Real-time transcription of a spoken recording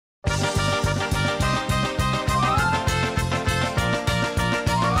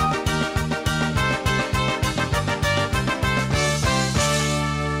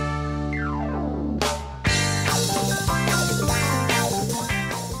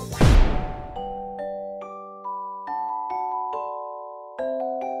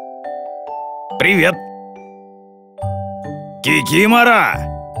Привет. Кикимора!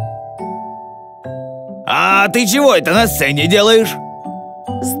 А ты чего это на сцене делаешь?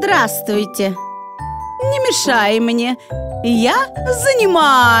 Здравствуйте. Не мешай мне. Я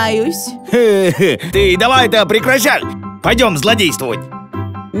занимаюсь. Ты давай-то прекращай. Пойдем злодействовать.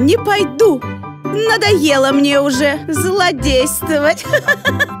 Не пойду. Надоело мне уже злодействовать.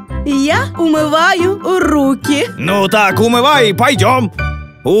 Я умываю руки. Ну так, умывай и пойдем.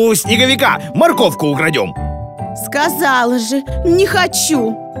 У снеговика морковку украдем. Сказала же, не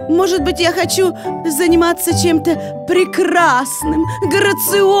хочу. Может быть, я хочу заниматься чем-то прекрасным,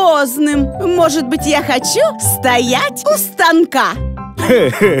 грациозным. Может быть, я хочу стоять у станка.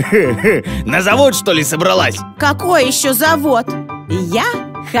 На завод, что ли, собралась? Какой еще завод? Я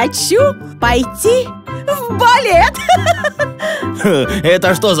хочу пойти в балет.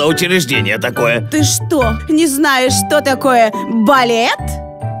 Это что за учреждение такое? Ты что, не знаешь, что такое балет?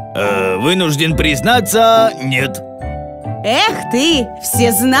 Вынужден признаться, нет. Эх ты,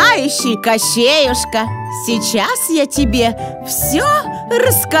 всезнающий Кощеюшка. Сейчас я тебе все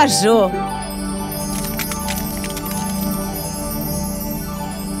расскажу.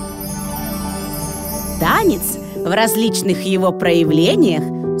 Танец в различных его проявлениях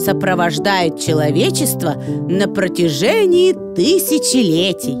сопровождает человечество на протяжении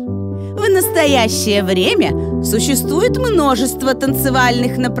тысячелетий. В настоящее время существует множество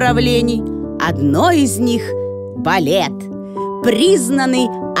танцевальных направлений. Одно из них – балет, признанный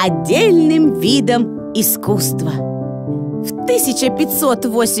отдельным видом искусства. В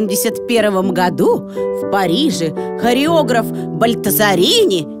 1581 году в Париже хореограф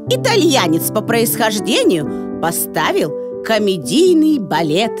Бальтазарини, итальянец по происхождению, поставил комедийный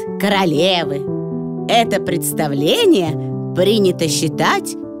балет «Королевы». Это представление принято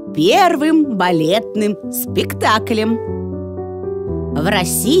считать первым балетным спектаклем. В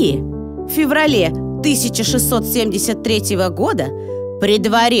России в феврале 1673 года при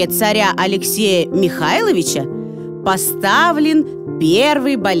дворе царя Алексея Михайловича поставлен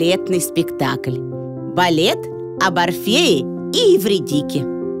первый балетный спектакль – балет об Орфее и Евридике.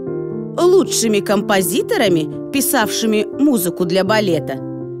 Лучшими композиторами, писавшими музыку для балета,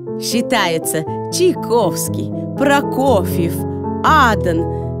 считаются Чайковский, Прокофьев,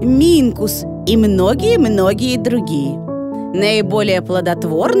 Адан, Минкус и многие-многие другие. Наиболее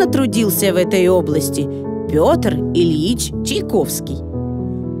плодотворно трудился в этой области Петр Ильич Чайковский.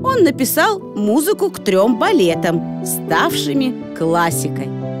 Он написал музыку к 3 балетам, ставшими классикой.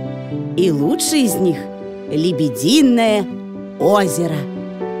 И лучший из них – «Лебединое озеро».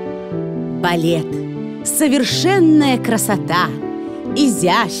 Балет – совершенная красота,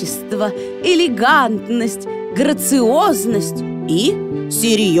 изящество, элегантность, грациозность и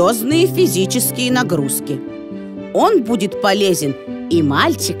серьезные физические нагрузки. Он будет полезен и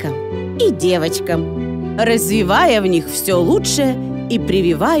мальчикам, и девочкам, развивая в них все лучшее и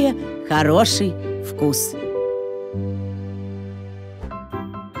прививая хороший вкус.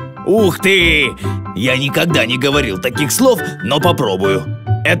 Ух ты! Я никогда не говорил таких слов, но попробую.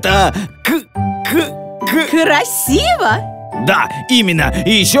 Это Красиво? Да, именно.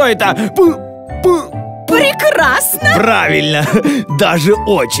 И еще это Прекрасно! Правильно, даже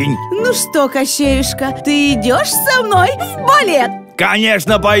очень. Ну что, Кощеюшка, ты идешь со мной в балет?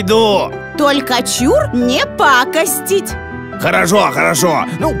 Конечно, пойду. Только чур не пакостить. Хорошо, хорошо.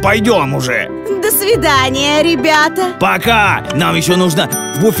 Ну, пойдем уже. До свидания, ребята. Пока. Нам еще нужно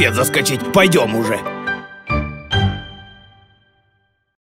в буфет заскочить. Пойдем уже.